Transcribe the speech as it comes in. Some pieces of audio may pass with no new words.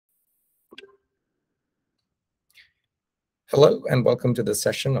Hello, and welcome to the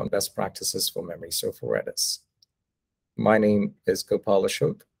session on best practices for Memorystore for Redis. My name is Gopal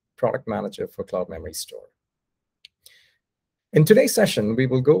Ashok, Product Manager for Cloud Memorystore. In today's session, we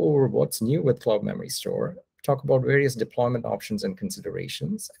will go over what's new with Cloud Memorystore, talk about various deployment options and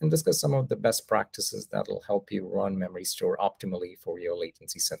considerations, and discuss some of the best practices that will help you run Memorystore optimally for your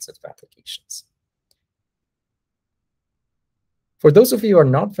latency-sensitive applications. For those of you who are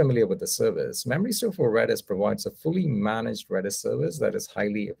not familiar with the service, Memorystore for Redis provides a fully managed Redis service that is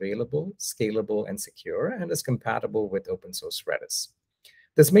highly available, scalable, and secure, and is compatible with open source Redis.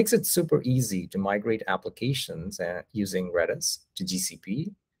 This makes it super easy to migrate applications using Redis to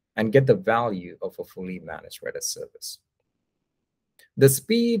GCP and get the value of a fully managed Redis service. The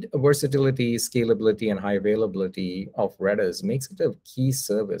speed, versatility, scalability, and high availability of Redis makes it a key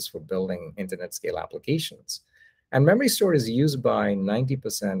service for building internet scale applications. And Memorystore is used by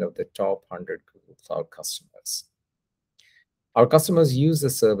 90% of the top 100 Google Cloud customers. Our customers use the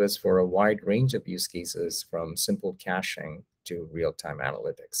service for a wide range of use cases, from simple caching to real-time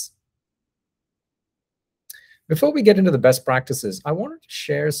analytics. Before we get into the best practices, I wanted to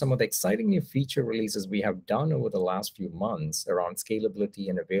share some of the exciting new feature releases we have done over the last few months around scalability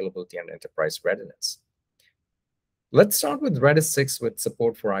and availability and enterprise readiness. Let's start with Redis 6 with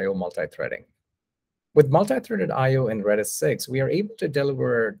support for I/O multi-threading. With multi-threaded I/O in Redis 6, we are able to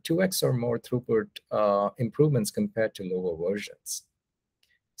deliver 2x or more throughput improvements compared to lower versions.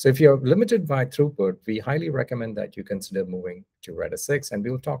 So if you're limited by throughput, we highly recommend that you consider moving to Redis 6, and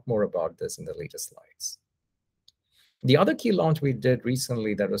we'll talk more about this in the later slides. The other key launch we did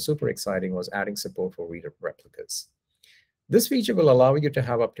recently that was super exciting was adding support for read replicas. This feature will allow you to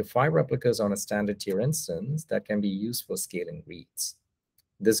have up to 5 replicas on a standard tier instance that can be used for scaling reads.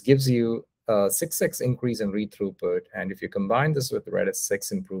 This gives you a 6x increase in read throughput, and if you combine this with Redis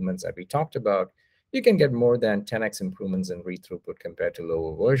 6 improvements that we talked about, you can get more than 10x improvements in read throughput compared to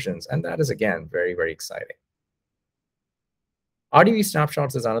lower versions, and that is, again, very, very exciting. RDB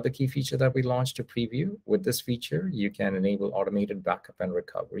snapshots is another key feature that we launched to preview. With this feature, you can enable automated backup and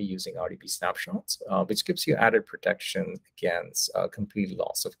recovery using RDB snapshots, which gives you added protection against complete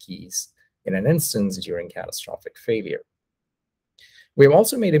loss of keys in an instance during catastrophic failure. We have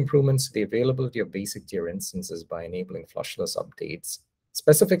also made improvements to the availability of basic tier instances by enabling flushless updates,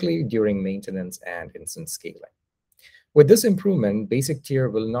 specifically during maintenance and instance scaling. With this improvement, basic tier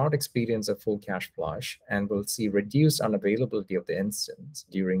will not experience a full cache flush and will see reduced unavailability of the instance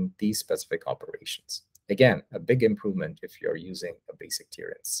during these specific operations. Again, a big improvement if you're using a basic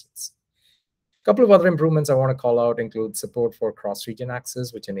tier instance. A couple of other improvements I want to call out include support for cross-region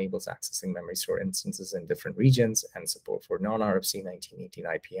access, which enables accessing Memorystore instances in different regions, and support for non-RFC 1918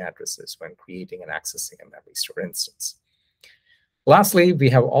 IP addresses when creating and accessing a Memorystore instance. Lastly,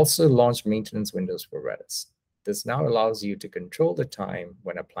 we have also launched maintenance windows for Redis. This now allows you to control the time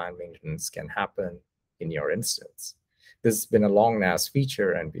when a planned maintenance can happen in your instance. This has been a long-NAS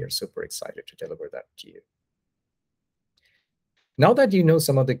feature, and we are super excited to deliver that to you. Now that you know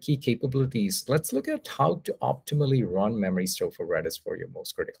some of the key capabilities, let's look at how to optimally run Memorystore for Redis for your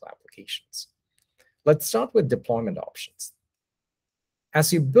most critical applications. Let's start with deployment options.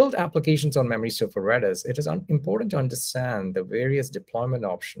 As you build applications on Memorystore for Redis, it is important to understand the various deployment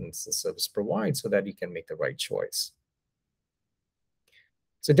options the service provides so that you can make the right choice.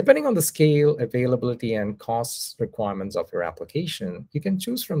 So depending on the scale, availability, and cost requirements of your application, you can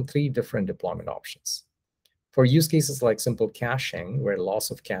choose from 3 different deployment options. For use cases like simple caching, where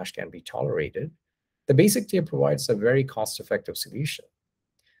loss of cache can be tolerated, the basic tier provides a very cost-effective solution.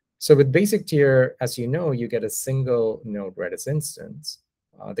 So with basic tier, as you know, you get a single node Redis instance.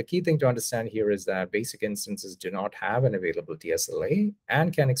 The key thing to understand here is that basic instances do not have an availability SLA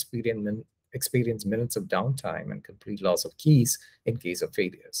and can experience minutes of downtime and complete loss of keys in case of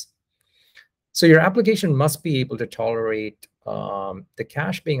failures. So your application must be able to tolerate the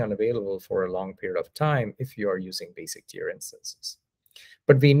cache being unavailable for a long period of time if you are using basic tier instances.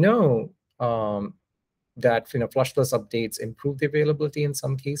 But we know that flushless updates improve the availability in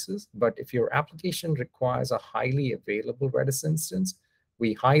some cases. But if your application requires a highly available Redis instance,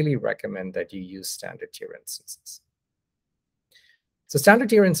 we highly recommend that you use standard tier instances. So standard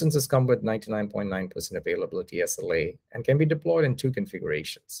tier instances come with 99.9% availability SLA and can be deployed in 2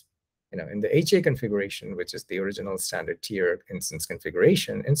 configurations. In the HA configuration, which is the original standard tier instance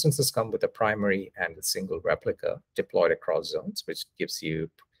configuration, instances come with a primary and a single replica deployed across zones, which gives you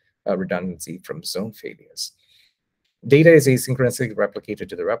redundancy from zone failures. Data is asynchronously replicated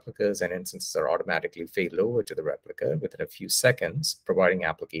to the replicas, and instances are automatically failed over to the replica within a few seconds, providing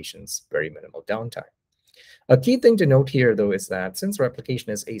applications very minimal downtime. A key thing to note here, though, is that since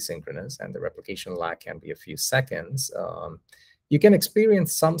replication is asynchronous and the replication lag can be a few seconds, you can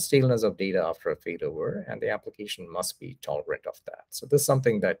experience some staleness of data after a failover, and the application must be tolerant of that. So this is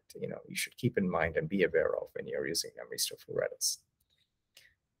something that you should keep in mind and be aware of when you're using Memorystore for Redis.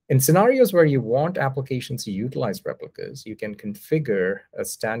 In scenarios where you want applications to utilize replicas, you can configure a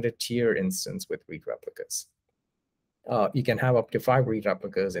standard tier instance with read replicas. You can have up to 5 read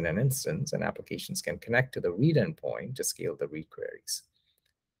replicas in an instance, and applications can connect to the read endpoint to scale the read queries.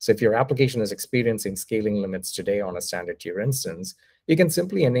 So if your application is experiencing scaling limits today on a standard tier instance, you can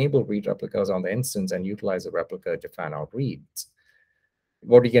simply enable read replicas on the instance and utilize the replica to fan out reads.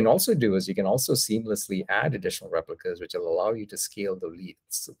 What you can also do is you can also seamlessly add additional replicas, which will allow you to scale the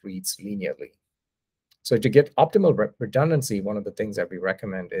reads linearly. So to get optimal redundancy, one of the things that we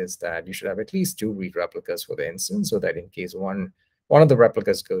recommend is that you should have at least 2 read replicas for the instance, so that in case one of the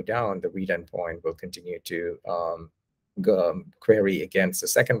replicas go down, the read endpoint will continue to query against the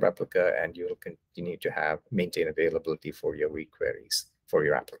second replica, and you'll continue to maintain availability for your read queries for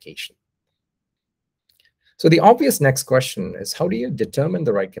your application. So the obvious next question is, how do you determine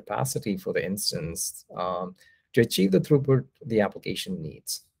the right capacity for the instance to achieve the throughput the application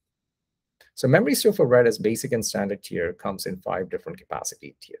needs? So Memorystore for Redis basic and standard tier comes in 5 different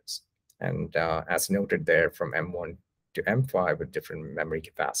capacity tiers. And as noted there, from M1 to M5 with different memory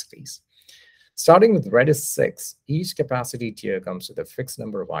capacities. Starting with Redis 6, each capacity tier comes with a fixed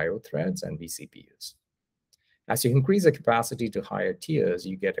number of I/O threads and vCPUs. As you increase the capacity to higher tiers,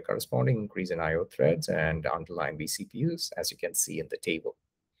 you get a corresponding increase in I/O threads and underlying vCPUs, as you can see in the table.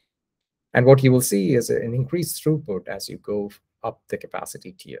 And what you will see is an increased throughput as you go up the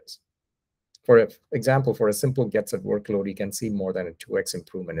capacity tiers. For example, for a simple get-set workload, you can see more than a 2x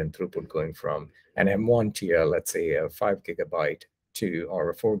improvement in throughput going from an M1 tier, let's say a 5 GB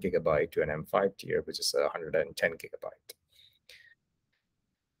or a 4 GB to an M5 tier, which is 110 GB.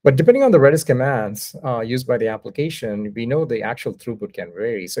 But depending on the Redis commands used by the application, we know the actual throughput can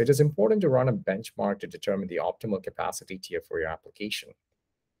vary. So it is important to run a benchmark to determine the optimal capacity tier for your application.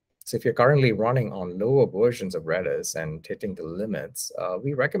 So if you're currently running on lower versions of Redis and hitting the limits,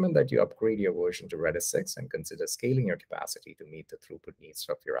 we recommend that you upgrade your version to Redis 6 and consider scaling your capacity to meet the throughput needs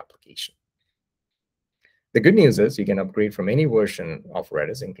of your application. The good news is you can upgrade from any version of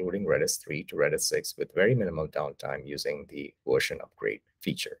Redis, including Redis 3 to Redis 6 with very minimal downtime using the version upgrade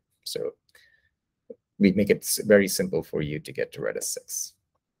feature. So we make it very simple for you to get to Redis 6.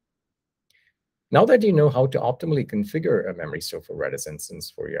 Now that you know how to optimally configure a Memorystore for Redis instance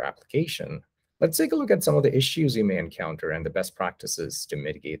for your application, let's take a look at some of the issues you may encounter and the best practices to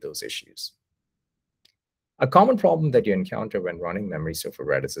mitigate those issues. A common problem that you encounter when running Memorystore for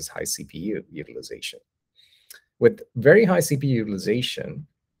Redis is high CPU utilization. With very high CPU utilization,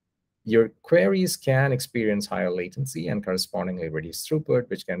 your queries can experience higher latency and correspondingly reduced throughput,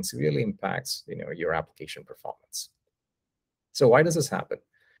 which can severely impact your application performance. So why does this happen?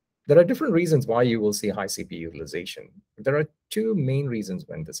 There are different reasons why you will see high CPU utilization. There are 2 main reasons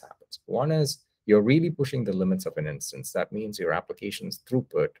when this happens. One is you're really pushing the limits of an instance. That means your application's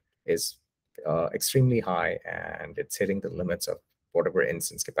throughput is extremely high, and it's hitting the limits of whatever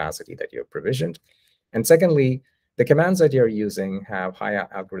instance capacity that you've provisioned. And secondly, the commands that you're using have high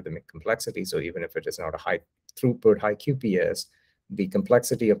algorithmic complexity. So even if it is not a high throughput, high QPS, the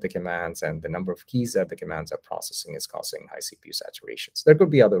complexity of the commands and the number of keys that the commands are processing is causing high CPU saturations. There could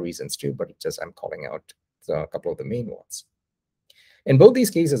be other reasons too, but I'm calling out a couple of the main ones. In both these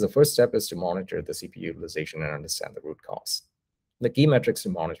cases, the first step is to monitor the CPU utilization and understand the root cause. The key metrics to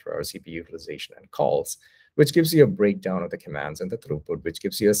monitor are CPU utilization and calls, which gives you a breakdown of the commands and the throughput, which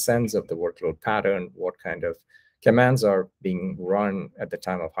gives you a sense of the workload pattern, what kind of commands are being run at the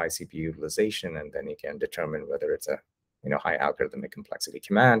time of high CPU utilization, and then you can determine whether it's a high algorithmic complexity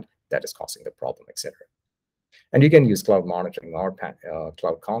command that is causing the problem, etc. And you can use cloud monitoring or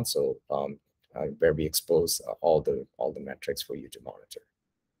cloud console where we expose all the metrics for you to monitor.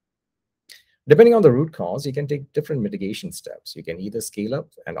 Depending on the root cause, you can take different mitigation steps. You can either scale up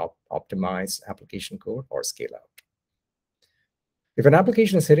and optimize application code or scale out. If an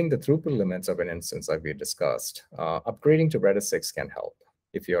application is hitting the throughput limits of an instance like we discussed, upgrading to Redis 6 can help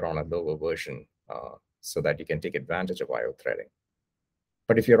if you're on a lower version so that you can take advantage of I/O threading.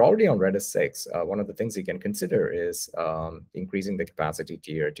 But if you're already on Redis 6, one of the things you can consider is increasing the capacity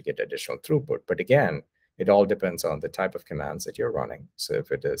tier to get additional throughput. But again, it all depends on the type of commands that you're running. So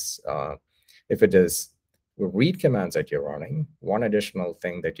if it is read commands that you're running, one additional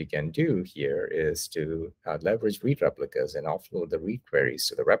thing that you can do here is to leverage read replicas and offload the read queries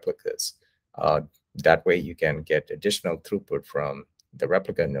to the replicas. That way you can get additional throughput from the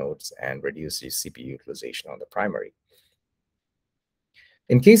replica nodes and reduce the CPU utilization on the primary.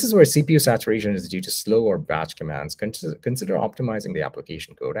 In cases where CPU saturation is due to slow or batch commands, consider optimizing the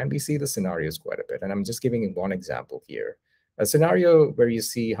application code. And we see the scenarios quite a bit. And I'm just giving you one example here. A scenario where you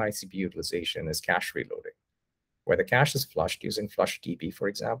see high CPU utilization is cache reloading, where the cache is flushed using flushdb, for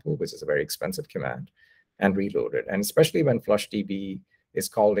example, which is a very expensive command, and reloaded. And especially when flushdb is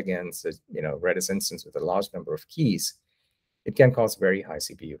called against a Redis instance with a large number of keys, it can cause very high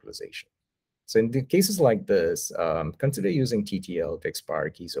CPU utilization. So in the cases like this, consider using TTL to expire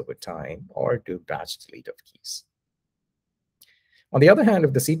keys over time or do batch delete of keys. On the other hand,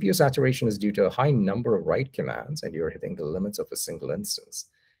 if the CPU saturation is due to a high number of write commands and you're hitting the limits of a single instance,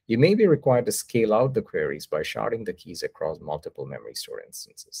 you may be required to scale out the queries by sharding the keys across multiple Memorystore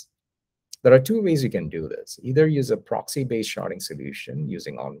instances. There are two ways you can do this. Either use a proxy-based sharding solution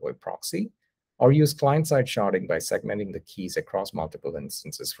using Envoy proxy, or use client-side sharding by segmenting the keys across multiple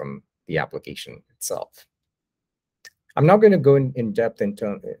instances from the application itself. I'm not going to go in depth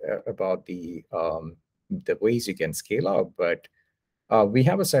about the ways you can scale up, but we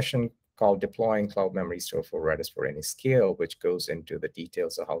have a session called Deploying Cloud Memorystore for Redis for Any Scale, which goes into the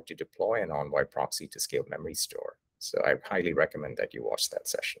details of how to deploy an Envoy proxy to scale Memorystore. So I highly recommend that you watch that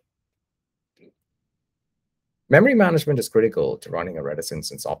session. Memory management is critical to running a Redis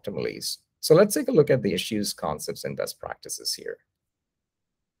instance optimally. So let's take a look at the issues, concepts, and best practices here.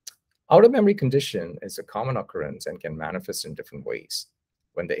 Out-of-memory condition is a common occurrence and can manifest in different ways.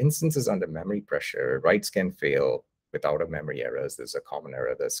 When the instance is under memory pressure, writes can fail with out-of-memory errors. There's a common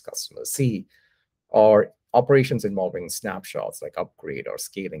error that customers see. Or operations involving snapshots like upgrade or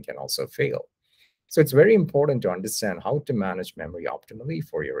scaling can also fail. So it's very important to understand how to manage memory optimally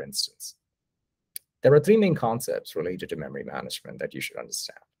for your instance. There are three main concepts related to memory management that you should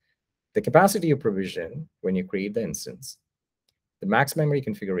understand. The capacity you provision when you create the instance, the max memory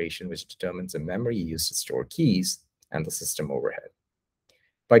configuration, which determines the memory used to store keys, and the system overhead.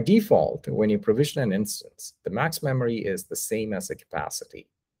 By default, when you provision an instance, the max memory is the same as the capacity.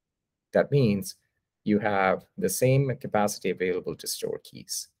 That means you have the same capacity available to store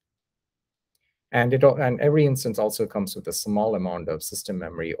keys. And every instance also comes with a small amount of system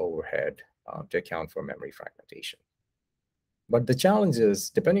memory overhead to account for memory fragmentation. But the challenge is,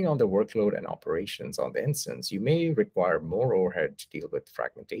 depending on the workload and operations on the instance, you may require more overhead to deal with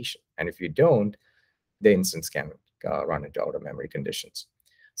fragmentation. And if you don't, the instance can run into out-of-memory conditions.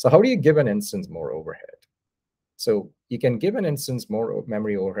 So how do you give an instance more overhead? So you can give an instance more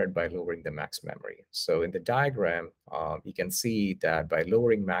memory overhead by lowering the max memory. So in the diagram, you can see that by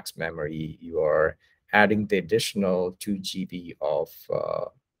lowering max memory, you are adding the additional 2 GB of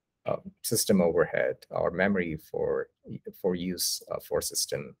system overhead or memory for use for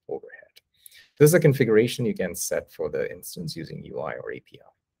system overhead. This is a configuration you can set for the instance using UI or API.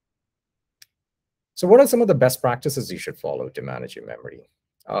 So what are some of the best practices you should follow to manage your memory?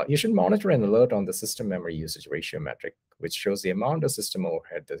 You should monitor and alert on the system memory usage ratio metric, which shows the amount of system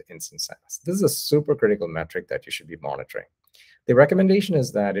overhead the instance has. This is a super critical metric that you should be monitoring. The recommendation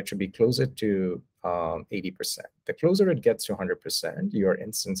is that it should be closer to 80%. The closer it gets to 100%, your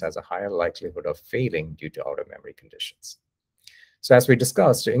instance has a higher likelihood of failing due to out-of-memory conditions. So as we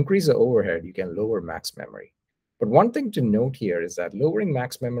discussed, to increase the overhead, you can lower max memory. But one thing to note here is that lowering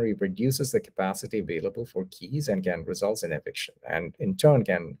max memory reduces the capacity available for keys and can result in eviction, and in turn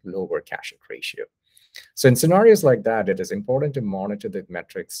can lower cache hit ratio. So in scenarios like that, it is important to monitor the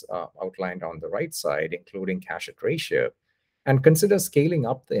metrics outlined on the right side, including cache hit ratio, and consider scaling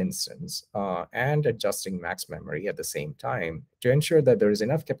up the instance and adjusting max memory at the same time to ensure that there is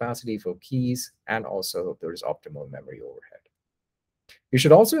enough capacity for keys and also there is optimal memory overhead. You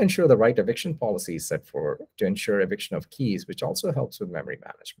should also ensure the right eviction policy is set to ensure eviction of keys, which also helps with memory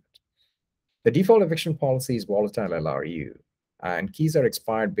management. The default eviction policy is volatile LRU, and keys are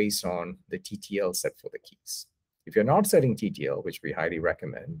expired based on the TTL set for the keys. If you're not setting TTL, which we highly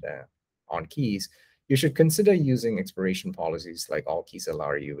recommend on keys, you should consider using expiration policies like all keys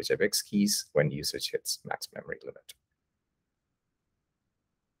LRU, which evicts keys when usage hits max memory limit.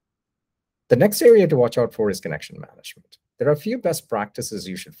 The next area to watch out for is connection management. There are a few best practices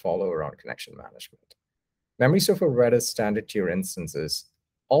you should follow around connection management. Memorystore for Redis standard tier instances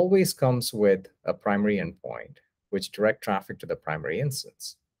always comes with a primary endpoint, which direct traffic to the primary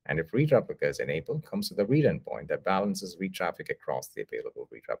instance. And if read replica is enabled, comes with a read endpoint that balances read traffic across the available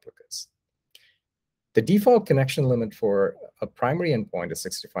read replicas. The default connection limit for a primary endpoint is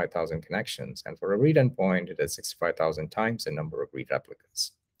 65,000 connections, and for a read endpoint, it is 65,000 times the number of read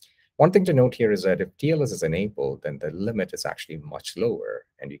replicas. One thing to note here is that if TLS is enabled, then the limit is actually much lower,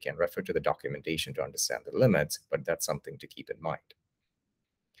 and you can refer to the documentation to understand the limits, but that's something to keep in mind.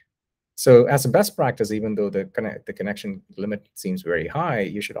 So as a best practice, even though the connection limit seems very high,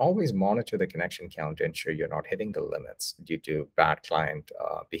 you should always monitor the connection count to ensure you're not hitting the limits due to bad client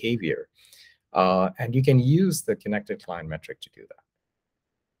behavior. And you can use the connected client metric to do that.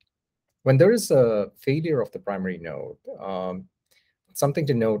 When there is a failure of the primary node, something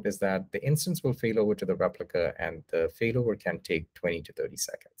to note is that the instance will fail over to the replica, and the failover can take 20 to 30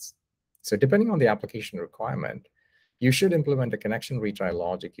 seconds. So depending on the application requirement, you should implement a connection retry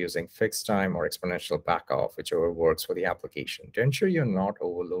logic using fixed time or exponential backoff, whichever works for the application, to ensure you're not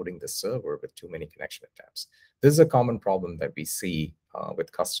overloading the server with too many connection attempts. This is a common problem that we see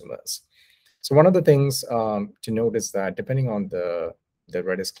with customers. So one of the things to note is that depending on the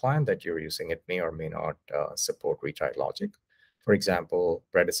Redis client that you're using, it may or may not support retry logic. For example,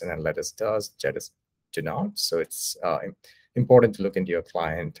 Redis and Redis does, Redis do not. So it's important to look into your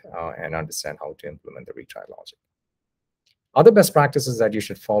client and understand how to implement the retry logic. Other best practices that you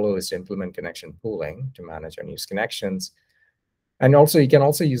should follow is to implement connection pooling to manage unused connections. And also, you can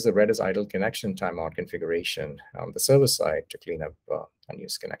also use the Redis idle connection timeout configuration on the server side to clean up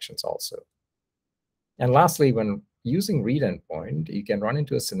unused connections also. And lastly, when using read endpoint, you can run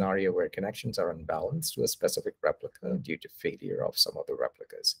into a scenario where connections are unbalanced to a specific replica due to failure of some of the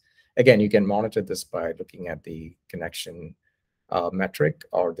replicas. Again, you can monitor this by looking at the connection metric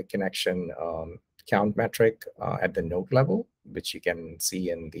or the connection count metric at the node level, which you can see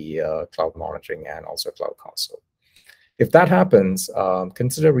in the cloud monitoring and also Cloud Console. If that happens,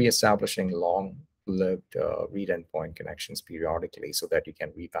 consider reestablishing long-lived read endpoint connections periodically so that you can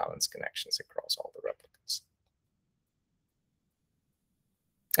rebalance connections across all the replicas.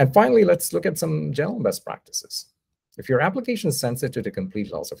 And finally, let's look at some general best practices. If your application is sensitive to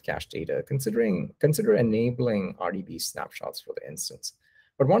complete loss of cache data, consider enabling RDB snapshots for the instance.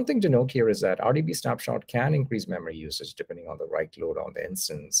 But one thing to note here is that RDB snapshot can increase memory usage depending on the write load on the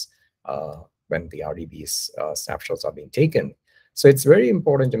instance when the RDB snapshots are being taken. So it's very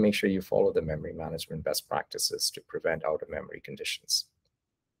important to make sure you follow the memory management best practices to prevent out-of-memory conditions.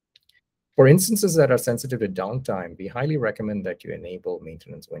 For instances that are sensitive to downtime, we highly recommend that you enable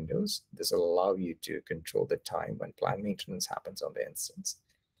maintenance windows. This will allow you to control the time when planned maintenance happens on the instance.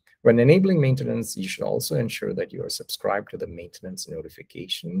 When enabling maintenance, you should also ensure that you are subscribed to the maintenance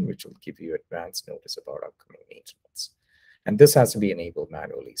notification, which will give you advance notice about upcoming maintenance. And this has to be enabled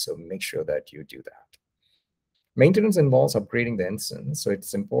manually, so make sure that you do that. Maintenance involves upgrading the instance, so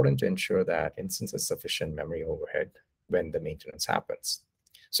it's important to ensure that instance has sufficient memory overhead when the maintenance happens.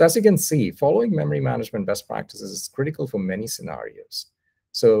 So as you can see, following memory management best practices is critical for many scenarios.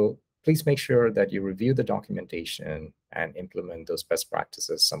 So please make sure that you review the documentation and implement those best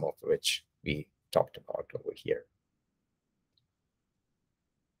practices, some of which we talked about over here.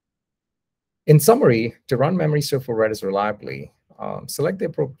 In summary, to run Memorystore for Redis reliably, select the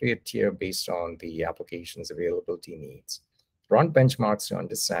appropriate tier based on the application's availability needs. Run benchmarks to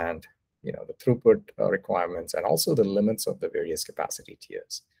understand the throughput requirements and also the limits of the various capacity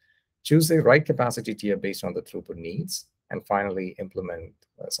tiers. Choose the right capacity tier based on the throughput needs. And finally, implement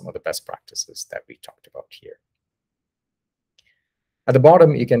some of the best practices that we talked about here. At the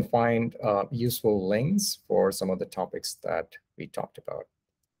bottom, you can find useful links for some of the topics that we talked about.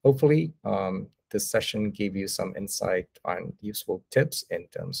 Hopefully, this session gave you some insight on useful tips in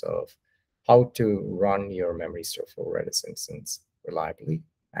terms of how to run your Memorystore for Redis instance reliably,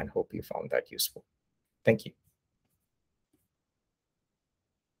 and hope you found that useful. Thank you.